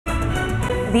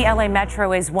The LA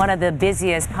Metro is one of the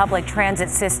busiest public transit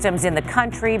systems in the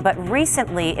country, but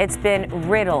recently it's been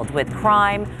riddled with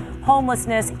crime,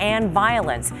 homelessness, and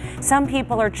violence. Some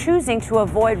people are choosing to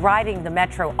avoid riding the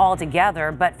Metro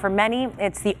altogether, but for many,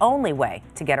 it's the only way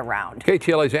to get around.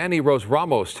 KTLA's Rose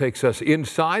Ramos takes us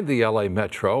inside the LA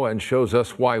Metro and shows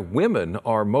us why women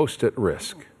are most at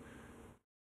risk.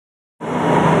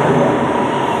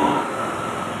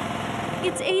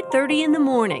 It's 8:30 in the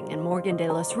morning and Morgan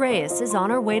de los Reyes is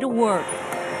on her way to work.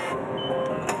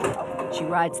 She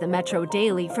rides the Metro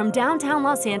daily from downtown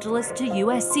Los Angeles to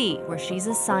USC, where she's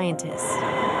a scientist.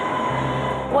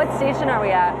 What station are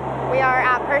we at? We are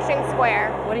at Pershing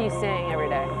Square. What are you seeing every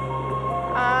day?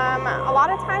 A lot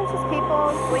of times just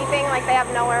people sleeping like they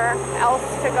have nowhere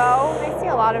else to go. I see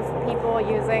a lot of people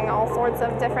using all sorts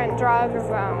of different drugs,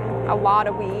 a lot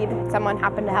of weed. Someone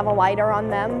happened to have a lighter on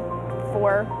them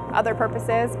for other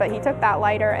purposes, but he took that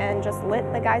lighter and just lit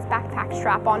the guy's backpack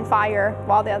strap on fire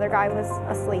while the other guy was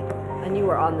asleep. And you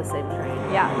were on the same train?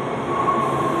 Yeah.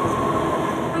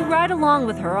 We ride along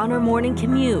with her on her morning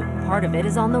commute. Part of it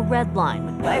is on the Red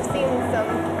Line. I've seen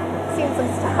some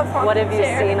stuff on What the have you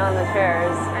chairs. seen on the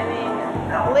chairs? I mean,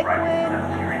 liquid,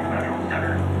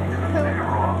 poop,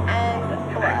 and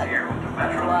blood.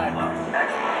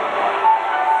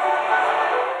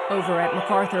 Over at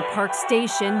MacArthur Park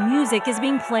Station, music is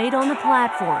being played on the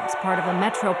platforms, part of a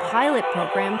Metro pilot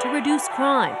program to reduce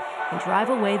crime and drive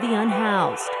away the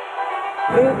unhoused.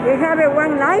 We have it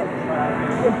one night,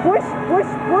 push.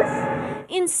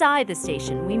 Inside the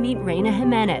station, we meet Reina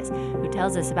Jimenez, who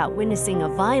tells us about witnessing a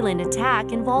violent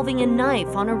attack involving a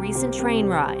knife on a recent train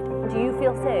ride. Do you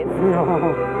feel safe?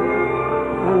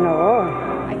 No.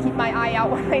 I keep my eye out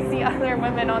when I see other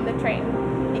women on the train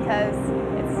because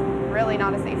it's really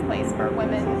not a safe place for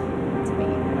women to be.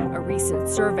 A recent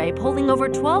survey polling over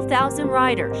 12,000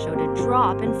 riders showed a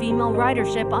drop in female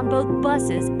ridership on both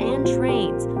buses and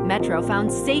trains. Metro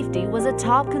found safety was a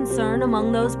top concern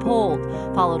among those polled,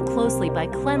 followed closely by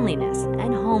cleanliness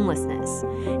and homelessness.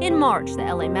 In March, the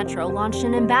LA Metro launched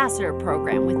an ambassador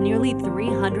program with nearly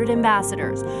 300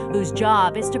 ambassadors, whose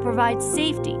job is to provide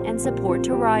safety and support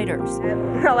to riders.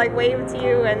 They'll like wave to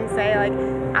you and say like,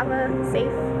 have a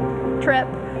safe trip.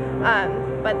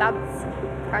 But that's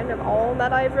kind of all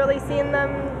that I've really seen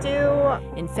them do.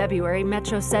 In February,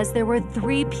 Metro says there were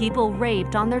 3 people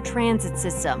raped on their transit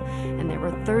system, and there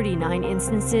were 39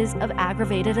 instances of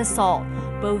aggravated assault,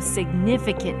 both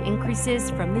significant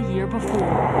increases from the year before.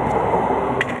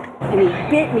 And he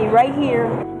bit me right here.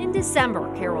 In December,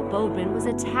 Carol Bodman was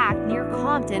attacked near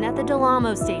Compton at the Del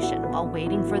Amo station while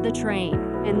waiting for the train.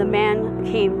 And the man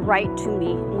came right to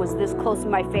me, was this close to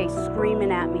my face,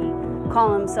 screaming at me,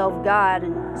 calling himself God.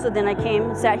 And so then I came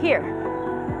and sat here.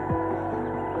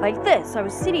 Like this, I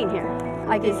was sitting here.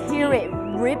 I could hear it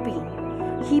ripping.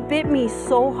 He bit me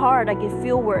so hard, I could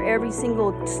feel where every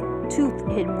single tooth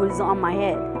was on my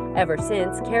head. Ever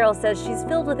since, Carol says she's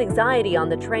filled with anxiety on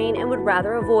the train and would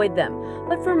rather avoid them.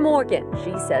 But for Morgan,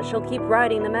 she says she'll keep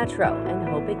riding the Metro and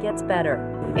hope it gets better.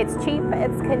 It's cheap,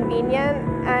 it's convenient,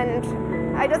 and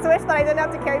I just wish that I didn't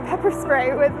have to carry pepper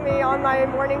spray with me on my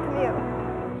morning commute.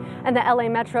 And the LA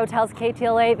Metro tells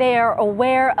KTLA they are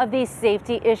aware of these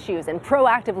safety issues and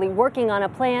proactively working on a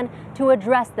plan to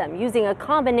address them using a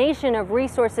combination of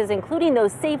resources, including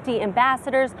those safety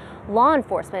ambassadors, law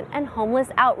enforcement, and homeless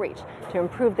outreach to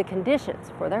improve the conditions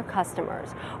for their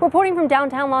customers. Reporting from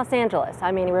downtown Los Angeles,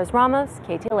 I'm Rose Ramos,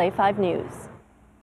 KTLA 5 News.